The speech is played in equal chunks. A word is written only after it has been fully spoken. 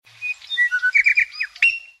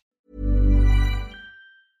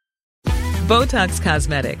Botox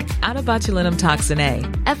Cosmetic, out of botulinum toxin A,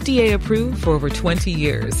 FDA approved for over 20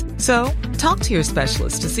 years. So, talk to your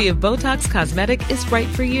specialist to see if Botox Cosmetic is right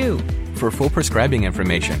for you. For full prescribing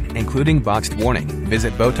information, including boxed warning,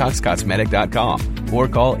 visit BotoxCosmetic.com or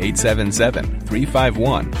call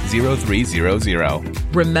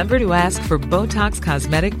 877-351-0300. Remember to ask for Botox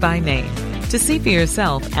Cosmetic by name. To see for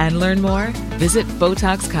yourself and learn more, visit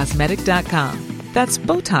BotoxCosmetic.com. That's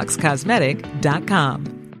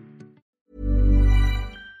BotoxCosmetic.com.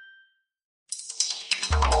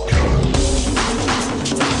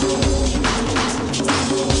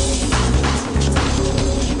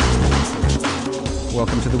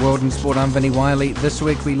 Welcome to the World in Sport. I'm Vinnie Wiley. This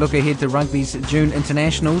week we look ahead to rugby's June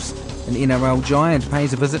internationals. An NRL giant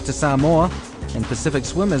pays a visit to Samoa, and Pacific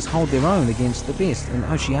swimmers hold their own against the best in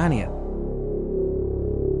Oceania.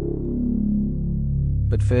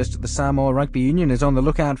 But first, the Samoa Rugby Union is on the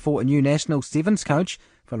lookout for a new national sevens coach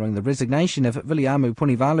following the resignation of Viliamu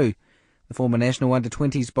Punivalu. The former national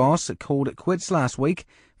under-20s boss called it quits last week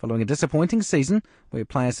following a disappointing season where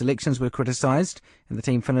player selections were criticised and the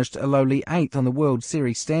team finished a lowly 8th on the World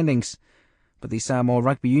Series standings. But the Samoa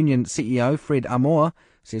Rugby Union CEO, Fred Amoa,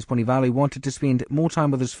 says Punivalu wanted to spend more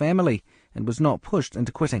time with his family and was not pushed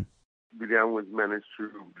into quitting. Viliamu has managed to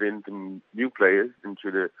blend some new players into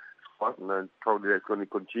the squad, and probably that's going to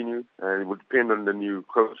continue. And it will depend on the new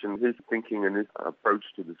coach and his thinking and his approach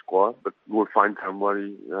to the squad. But we'll find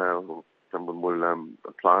somebody, someone will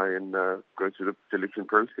apply and go through the selection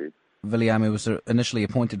process. Viliamu was initially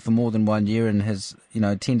appointed for more than 1 year and has,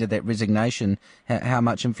 tendered that resignation. How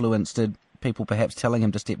much influence did people perhaps telling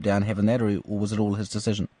him to step down have in that, or was it all his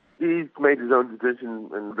decision? He's made his own decision,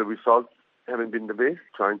 and the results haven't been the best.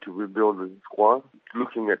 Trying to rebuild the squad,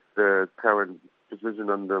 looking at the current position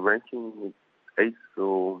on the ranking, it's 8th,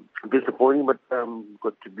 so disappointing, but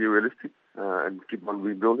got to be realistic and keep on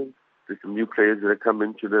rebuilding. There's some new players that are coming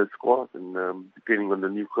into the squad, and depending on the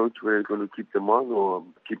new coach, we're going to keep them on or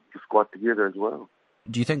keep the squad together as well.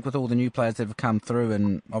 Do you think with all the new players that have come through,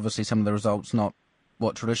 and obviously some of the results not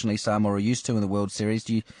what traditionally Samoa are used to in the World Series,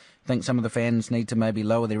 do you think some of the fans need to maybe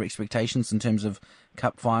lower their expectations in terms of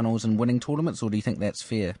cup finals and winning tournaments, or do you think that's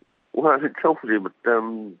fair? Well, it's hopefully, but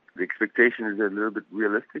the expectation is a little bit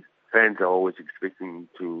realistic. Fans are always expecting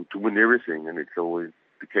to win everything, and it's always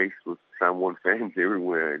the case with Samoan fans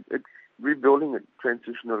everywhere. It's rebuilding, it's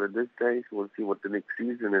transitional at this stage. We'll see what the next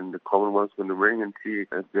season and the Commonwealth's going to bring and see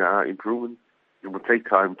if there are improvements. It will take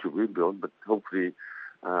time to rebuild, but hopefully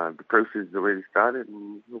the process is already started,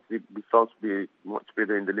 and hopefully the results will be much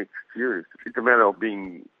better in the next series. It's a matter of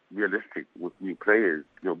being realistic with new players,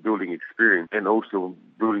 building experience and also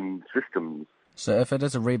building systems. So if it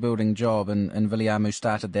is a rebuilding job, and Viliamu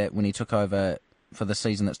started that when he took over for the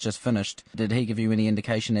season that's just finished, did he give you any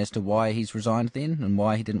indication as to why he's resigned then and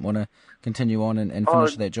why he didn't want to continue on and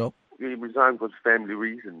finish that job? He resigned for family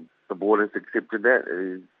reasons. The board has accepted that.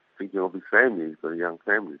 He's thinking of his family. He's got a young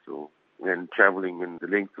family, and travelling and the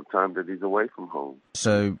length of time that he's away from home.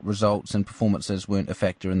 So results and performances weren't a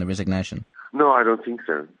factor in the resignation? No, I don't think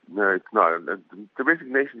so. No, it's not. The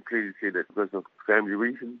resignation clearly said that because of family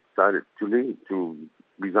reasons, decided to leave, to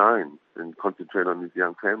resign and concentrate on his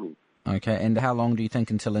young family. Okay, and how long do you think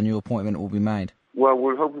until a new appointment will be made? Well,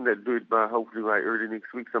 we're hoping to do it hopefully by early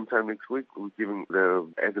next week, sometime next week. We're giving the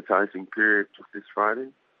advertising period to this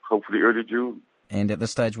Friday, hopefully early June. And at this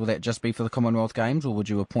stage, will that just be for the Commonwealth Games, or would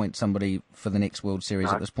you appoint somebody for the next World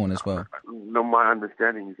Series at this point as well? No, my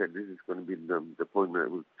understanding is that this is going to be the appointment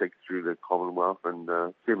that will take through the Commonwealth and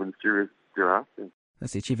 7 series thereafter.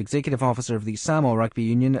 That's the Chief Executive Officer of the Samoa Rugby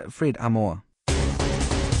Union, Fred Amoa.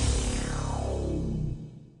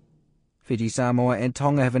 Fiji, Samoa and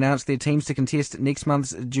Tonga have announced their teams to contest next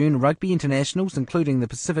month's June Rugby Internationals, including the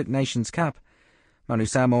Pacific Nations Cup. Manu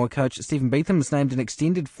Samoa coach Stephen Beetham has named an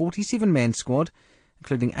extended 47-man squad,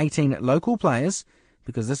 including 18 local players,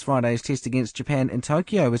 because this Friday's test against Japan in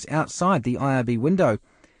Tokyo is outside the IRB window,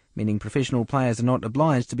 meaning professional players are not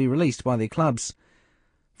obliged to be released by their clubs.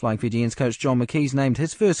 Flying Fijians coach John McKee's named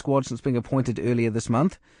his first squad since being appointed earlier this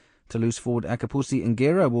month. Toulouse forward Akapusi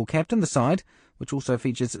Ngera will captain the side, which also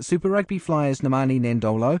features Super Rugby flyers Namani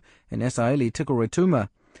Nandolo and Asaeli Tikoretuma,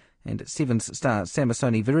 and Sevens star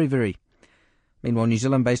Samasoni Viriviri. Meanwhile, New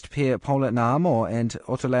Zealand-based pair Paula Naamo and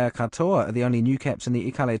Otolea Katoa are the only new caps in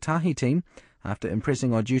the Ikale Tahi team after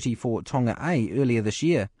impressing on duty for Tonga A earlier this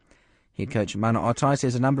year. Head coach Mana Otai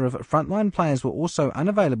says a number of frontline players were also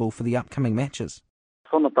unavailable for the upcoming matches.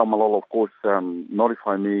 Sona Tamalolo, of course,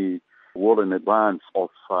 notified me well in advance of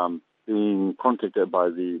being contacted by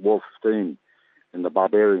the World 15 and the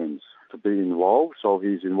Barbarians to be involved. So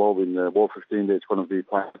he's involved in the World 15 that's going to be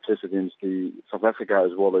playing a test against the South Africa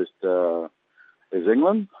as well as the as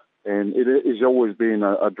England. And it has always been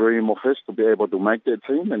a dream of his to be able to make that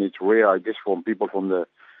team, and it's rare, I guess, for people from the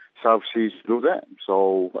South Seas to do that.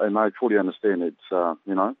 So, and I fully understand it's,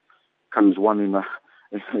 comes one in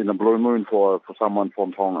a blue moon for someone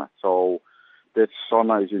from Tonga. So that's so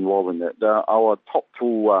nice involved in that. Our top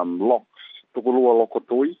two locks, Tukulua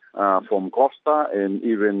Lokotui from Gloucester and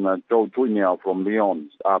even Joe Tuinyao from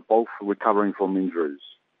Lyon, are both recovering from injuries,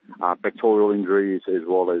 pectoral injuries as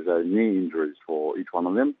well as knee injuries for each one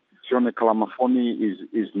of them. Sione Kalamafoni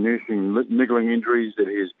is nursing niggling injuries that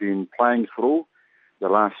he has been playing through the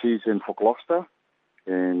last season for Gloucester.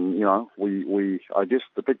 And, I guess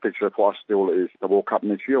the big picture for us still is the World Cup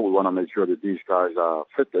next year. We want to make sure that these guys are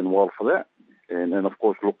fit and well for that. And of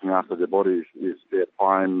course, looking after their bodies is their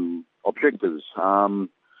prime objectives.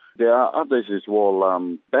 There are others as well,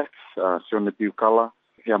 backs, Sione Piukala,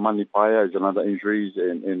 Hiamani Paya is another injury,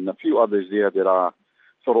 and a few others there that are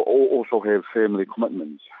sort of also have family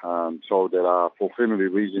commitments. So there are, for family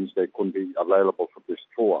reasons, they couldn't be available for this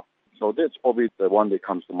tour. So that's probably the one that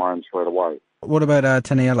comes to mind straight away. What about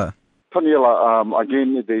Taniela? Taniela,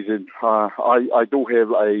 again, I do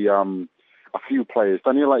have a few players.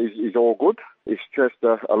 Taniela is all good. It's just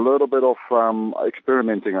a little bit of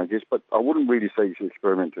experimenting, I guess, but I wouldn't really say it's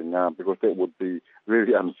experimenting because that would be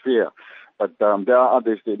really unfair. But there are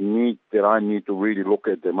others that I need to really look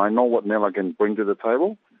at them. I know what Nella can bring to the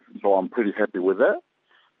table, so I'm pretty happy with that.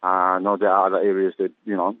 I know there are other areas that,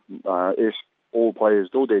 as all players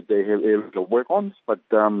do, they have areas to work on. But,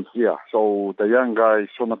 so the young guy,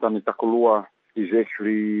 Sonatani Takulua,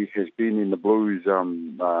 has been in the Blues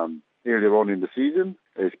earlier on in the season,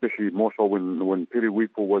 especially more so when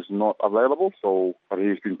Piriwipo was not available. So, but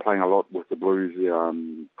he's been playing a lot with the Blues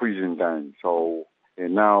preseason game. So,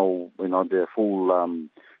 and now, their full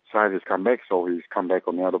side has come back, so he's come back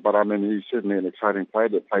on the other. But, he's certainly an exciting player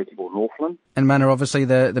that plays for Northland. And, Mana, obviously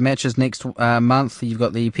the matches next month. You've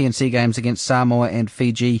got the PNC games against Samoa and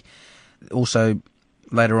Fiji. Also,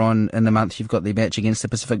 later on in the month, you've got the match against the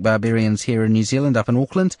Pacific Barbarians here in New Zealand, up in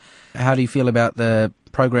Auckland. How do you feel about the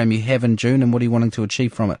program you have in June, and what are you wanting to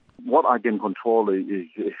achieve from it? What I can control is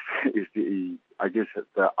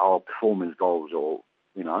our performance goals, or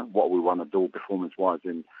what we want to do performance-wise.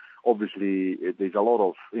 And obviously, there's a lot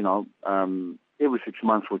of, every 6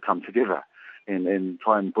 months we come together and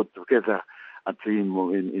try and put together a team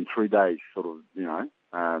in 3 days, sort of,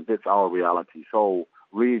 that's our reality. So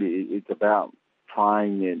really, it's about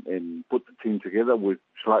trying and put the team together with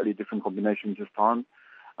slightly different combinations this time.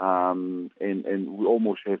 And we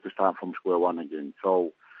almost have to start from square one again.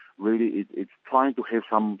 So really, it's trying to have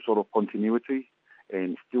some sort of continuity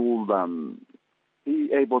and still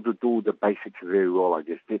be able to do the basics very well. I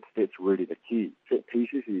guess that's really the key. Set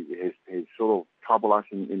pieces has sort of troubled us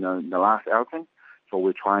in the last outing. So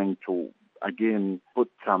we're trying to again put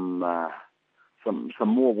some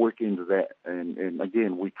more work into that. And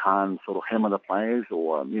again, we can't sort of hammer the players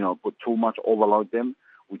or put too much, overload them.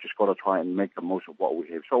 We just got to try and make the most of what we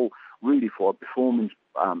have. So really, for a performance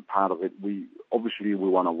part of it, we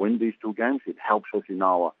want to win these two games. It helps us in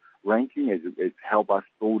our ranking. It helps us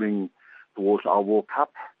building towards our World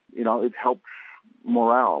Cup. It helps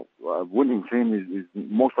morale. Winning team is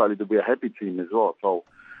most likely to be a happy team as well. So,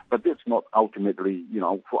 but that's not ultimately,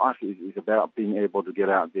 for us, it's about being able to get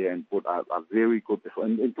out there and put a very good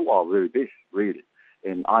performance and do our very best, really.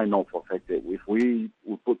 And I know for a fact that if we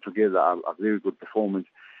put together a very good performance,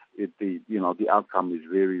 the outcome is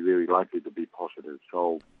very, very likely to be positive.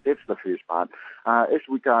 So that's the first part. As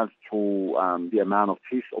regards to the amount of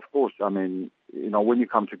tests, of course, when you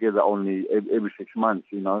come together only every 6 months,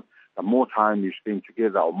 the more time you spend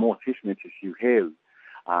together or more test matches you have,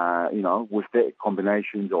 with that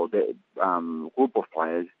combinations or that group of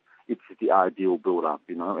players, it's the ideal build-up,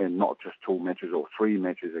 and not just 2 matches or 3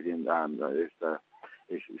 matches again.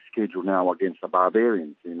 Is scheduled now against the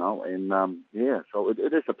Barbarians, so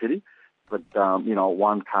it is a pity, but,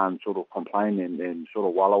 one can't sort of complain and sort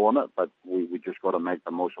of wallow on it, but we just got to make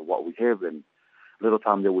the most of what we have, and little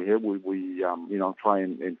time that we have, we try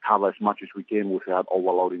and cover as much as we can without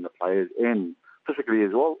overloading the players, and physically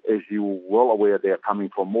as well. As you're well aware, they're coming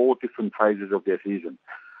from all different phases of their season.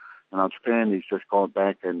 Japan is just gone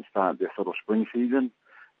back and start their sort of spring season.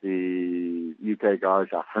 The UK guys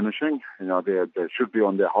are finishing. They should be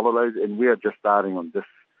on their holidays, and we are just starting on this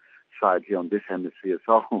side here, on this hemisphere.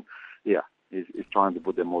 So, it's trying to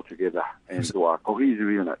put them all together and do a cohesive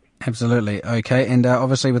unit. Absolutely. Okay, and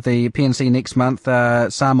obviously with the PNC next month,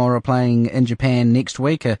 Samoa are playing in Japan next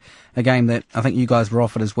week, a game that I think you guys were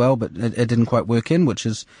offered as well, but it didn't quite work in, which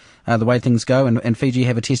is the way things go, and Fiji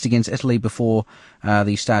have a test against Italy before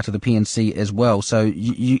the start of the PNC as well. So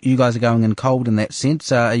you guys are going in cold in that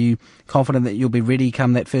sense. Are you confident that you'll be ready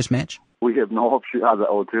come that first match? We have no other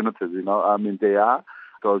alternatives, I mean, they are.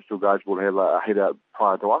 Those two guys will have a header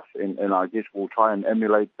prior to us, and I guess we'll try and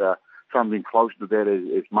emulate something close to that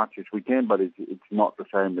as much as we can, but it's not the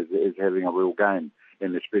same as having a real game,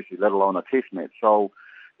 and especially let alone a test match. So,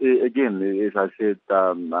 again, as I said,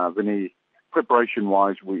 Vinny,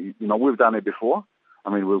 preparation-wise, we've done it before.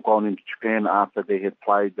 I mean, we've gone into Japan after they had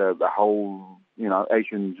played the whole,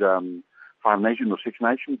 Asians, 5 Nations or 6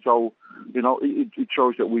 Nations. So, it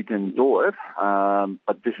shows that we can do it,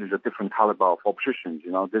 but this is a different caliber of oppositions.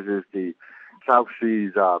 This is the South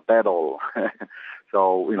Seas battle.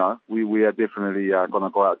 So, we are definitely going to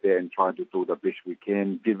go out there and try to do the best we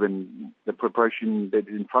can, given the preparation that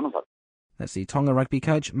is in front of us. That's the Tonga rugby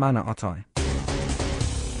coach, Mana Otai.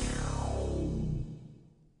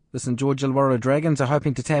 The St George Illawarra Dragons are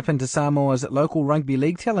hoping to tap into Samoa's local rugby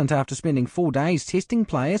league talent after spending 4 days testing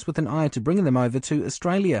players with an eye to bringing them over to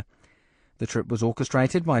Australia. The trip was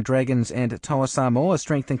orchestrated by Dragons and Toa Samoa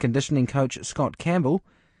strength and conditioning coach Scott Campbell,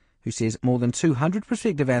 who says more than 200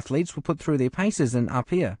 prospective athletes were put through their paces in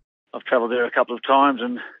Apia. I've travelled there a couple of times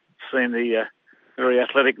and seen the very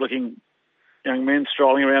athletic-looking young men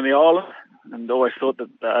strolling around the island, and always thought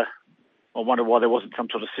that, I wondered why there wasn't some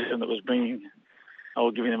sort of system that was giving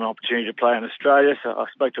them an opportunity to play in Australia. So I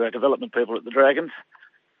spoke to our development people at the Dragons,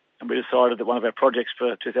 and we decided that one of our projects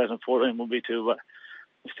for 2014 will be to,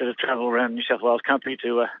 instead of travel around New South Wales country,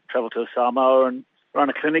 to travel to Samoa and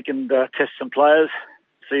run a clinic and test some players,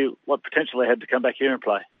 see what potential they had to come back here and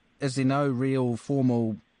play. Is there no real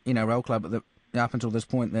formal, NRL club up until this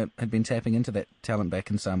point that had been tapping into that talent back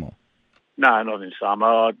in Samoa? No, not in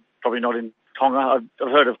Samoa. Probably not in Tonga.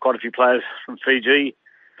 I've heard of quite a few players from Fiji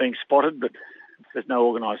being spotted, but there's no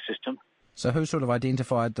organised system. So who sort of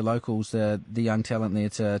identified the locals, the young talent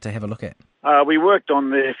there to have a look at? We worked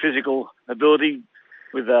on their physical ability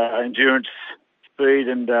with endurance, speed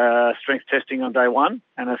and strength testing on day 1,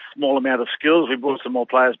 and a small amount of skills. We brought some more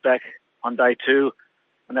players back on day 2,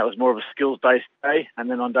 and that was more of a skills-based day.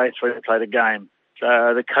 And then on day 3, we played a game.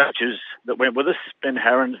 The coaches that went with us, Ben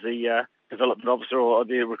Harrons, the development officer or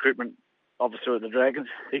the recruitment officer at the Dragons,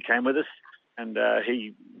 he came with us, and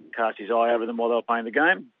he cast his eye over them while they were playing the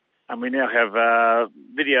game. And we now have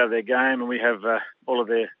video of their game, and we have all of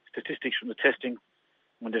their statistics from the testing.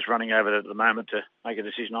 We're just running over it at the moment to make a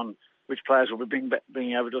decision on which players will be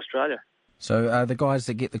bringing over to Australia. So the guys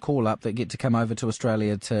that get the call up, that get to come over to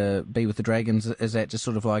Australia to be with the Dragons, is that just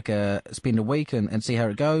sort of like spend a week and see how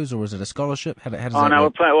it goes, or is it a scholarship? How does that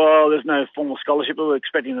work? There's no formal scholarship, but we're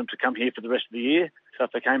expecting them to come here for the rest of the year. So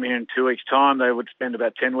if they came here in 2 weeks' time, they would spend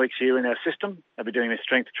about 10 weeks here in our system. They'll be doing their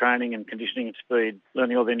strength training and conditioning and speed,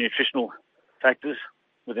 learning all their nutritional factors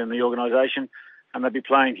within the organisation, and they'll be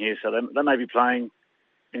playing here. So they may be playing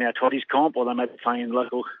in our 20s comp, or they may be playing in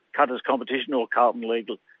local cutters competition or Carlton League.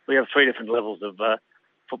 We have 3 different levels of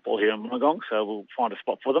football here in Wollongong, so we'll find a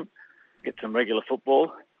spot for them, get some regular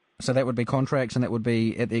football. So that would be contracts, and that would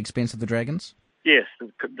be at the expense of the Dragons? Yes,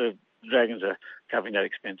 the Dragons are covering that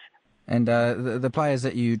expense. And the players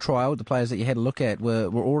that you trialled, the players that you had a look at, were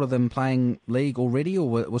all of them playing league already, or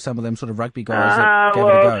were some of them sort of rugby guys that gave it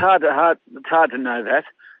a go? It's hard to know that.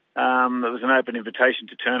 It was an open invitation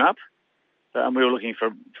to turn up, and we were looking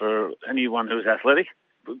for anyone who was athletic.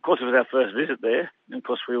 Of course, it was our first visit there, and of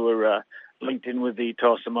course we were linked in with the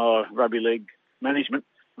Toa Samoa Rugby League management,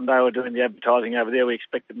 and they were doing the advertising over there. We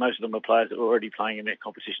expected most of them were players that were already playing in their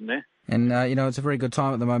competition there. And, it's a very good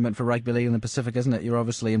time at the moment for rugby league in the Pacific, isn't it? You're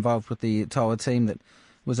obviously involved with the Toa team that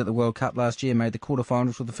was at the World Cup last year, made the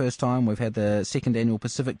quarterfinals for the first time. We've had the second annual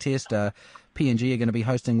Pacific Test. PNG are going to be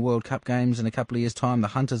hosting World Cup games in a couple of years' time. The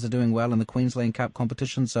Hunters are doing well in the Queensland Cup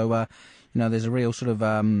competition. So, there's a real sort of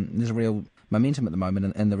there's a real momentum at the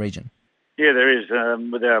moment in the region. Yeah, there is.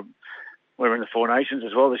 We're in the 4 Nations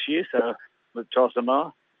as well this year, so with Toa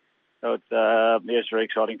Samoa. So it's very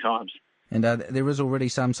exciting times. And there is already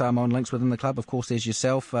some Samoan links within the club. Of course, there's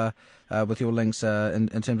yourself with your links in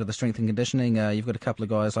terms of the strength and conditioning. You've got a couple of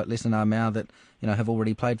guys like Lesson Armau that have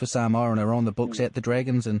already played for Samoa and are on the books at the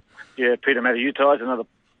Dragons. And yeah, Peter Matautai is another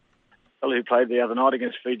fellow who played the other night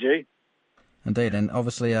against Fiji. Indeed, and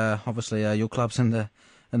obviously your club's in the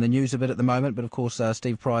news a bit at the moment. But of course,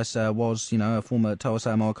 Steve Price was a former Toa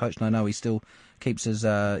Samoa coach, and I know he still keeps his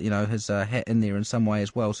his hat in there in some way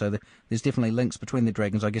as well. So there's definitely links between the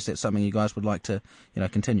Dragons. I guess that's something you guys would like to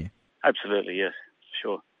continue. Absolutely, yes,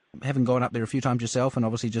 sure. having gone up there a few times yourself and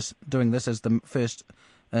obviously just doing this as the first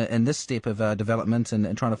in this step of development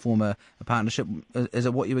and trying to form a partnership, is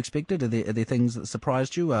it what you expected? Are there things that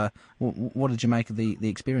surprised you? What did you make of the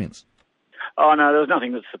experience? Oh, no, there was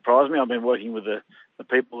nothing that surprised me. I've been working with the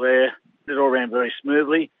people there. It all ran very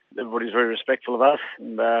smoothly. Everybody's very respectful of us,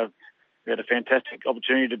 and we had a fantastic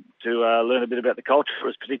opportunity to learn a bit about the culture. It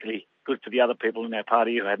was particularly good for the other people in our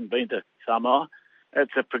party who hadn't been to Samoa.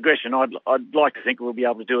 It's a progression. I'd like to think we'll be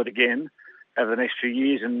able to do it again over the next few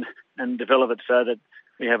years and develop it so that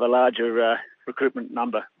we have a larger recruitment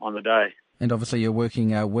number on the day. And obviously you're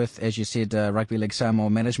working with, as you said, Rugby League Samoa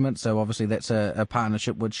management, so obviously that's a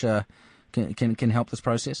partnership which can help this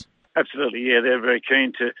process? Absolutely, yeah. They're very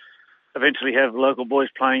keen to eventually have local boys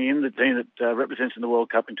playing in the team that represents in the World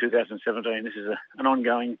Cup in 2017. This is an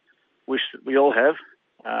ongoing wish that we all have.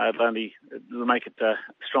 It'll make it a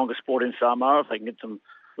stronger sport in Samoa if they can get some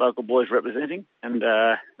local boys representing, and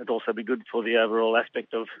it'll also be good for the overall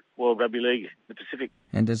aspect of World Rugby League in the Pacific.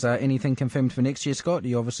 And is anything confirmed for next year, Scott?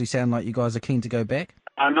 You obviously sound like you guys are keen to go back.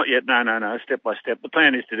 Not yet, no, step by step. The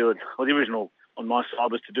plan is to do it, well, the original on my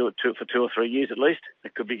side was to do it for 2 or 3 years at least.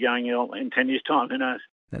 It could be going in 10 years' time, who knows?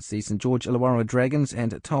 That's the St George Illawarra Dragons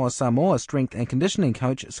and Toa Samoa strength and conditioning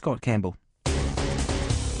coach Scott Campbell.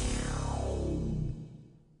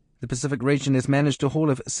 The Pacific region has managed to haul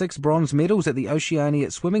off 6 bronze medals at the Oceania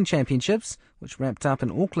Swimming Championships, which wrapped up in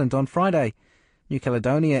Auckland on Friday. New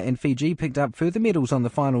Caledonia and Fiji picked up further medals on the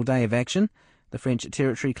final day of action. The French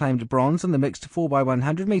territory claimed bronze in the mixed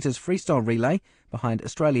 4x100 metres freestyle relay behind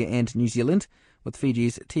Australia and New Zealand, with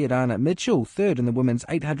Fiji's Tiarana Mitchell third in the women's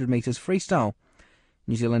 800 metres freestyle.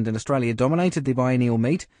 New Zealand and Australia dominated the biennial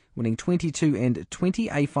meet, winning 22 and 20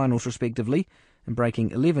 A finals respectively and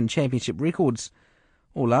breaking 11 championship records.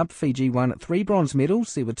 All up, Fiji won 3 bronze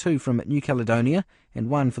medals. There were 2 from New Caledonia and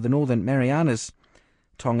 1 for the Northern Marianas.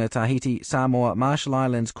 Tonga, Tahiti, Samoa, Marshall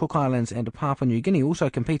Islands, Cook Islands and Papua New Guinea also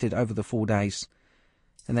competed over the 4 days.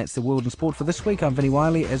 And that's the World in Sport for this week. I'm Vinnie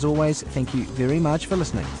Wiley. As always, thank you very much for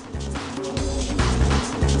listening.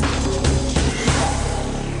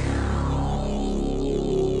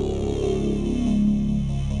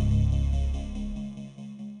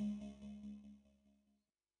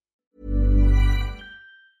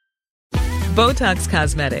 Botox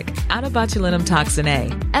Cosmetic, out of botulinum toxin A,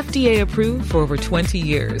 FDA approved for over 20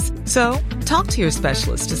 years. So, talk to your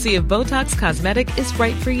specialist to see if Botox Cosmetic is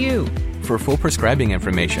right for you. For full prescribing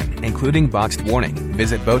information, including boxed warning,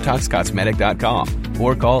 visit BotoxCosmetic.com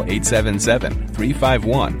or call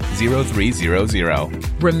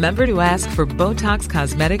 877-351-0300. Remember to ask for Botox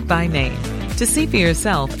Cosmetic by name. To see for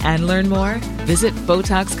yourself and learn more, visit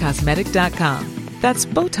BotoxCosmetic.com. That's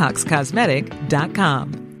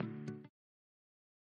BotoxCosmetic.com.